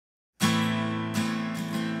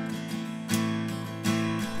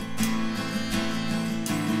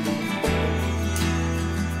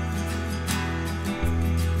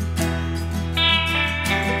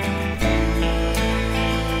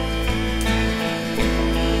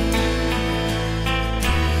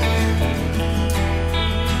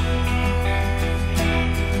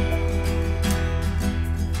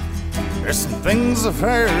things of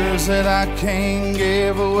hers that I can't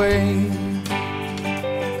give away.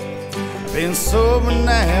 I've been sober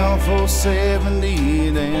now for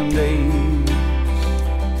 70 damn days.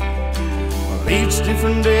 Well, each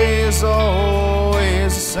different day is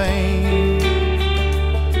always the same.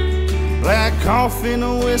 Black coffee and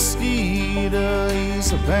a whiskey to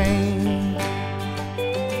ease the pain.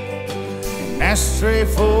 An ashtray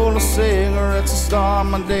full of cigarettes to start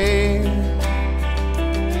my day.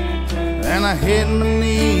 And I hit my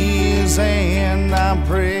knees and I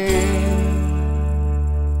pray.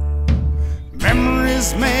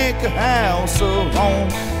 Memories make a house of home.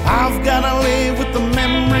 I've gotta live with the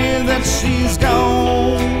memory that she's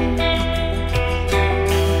gone.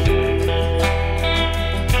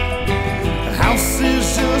 The house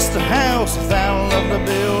is just a house without love to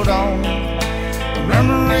build on. The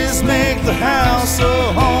memories make the house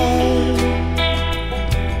a home.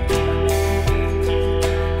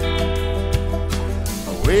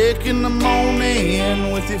 Wake in the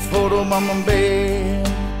morning with your photo by my bed.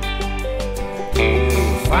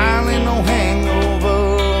 Finally no hangover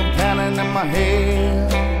pounding in my head.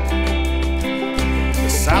 The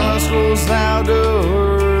silence grows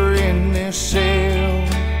louder in this shell.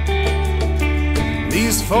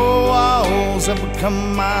 These four walls have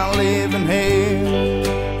become my living hell.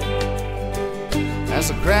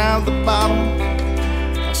 As I grab the bottle,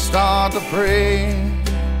 I start to pray.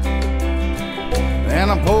 And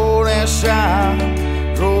I poured that shot,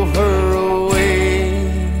 drove her away.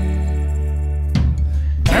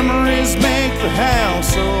 Memories make the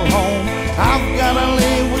house a home. I've gotta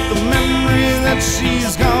live with the memory that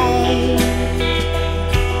she's gone.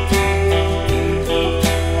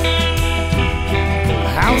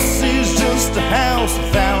 The house is just a house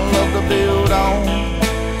without love to build on.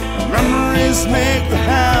 Memories make the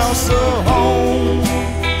house a home.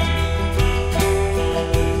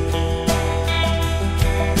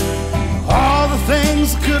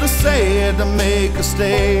 Things I could have said to make her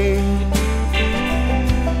stay.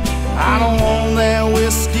 I don't want that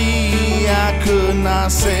whiskey I could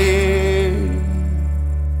not say.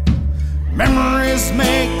 Memories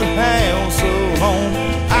make the house a home.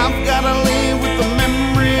 I've gotta live with the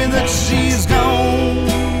memory that she's gone.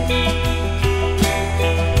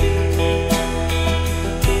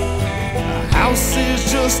 A house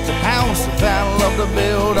is just a house without love to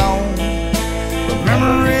build on.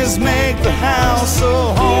 Memories make the house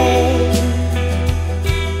a home.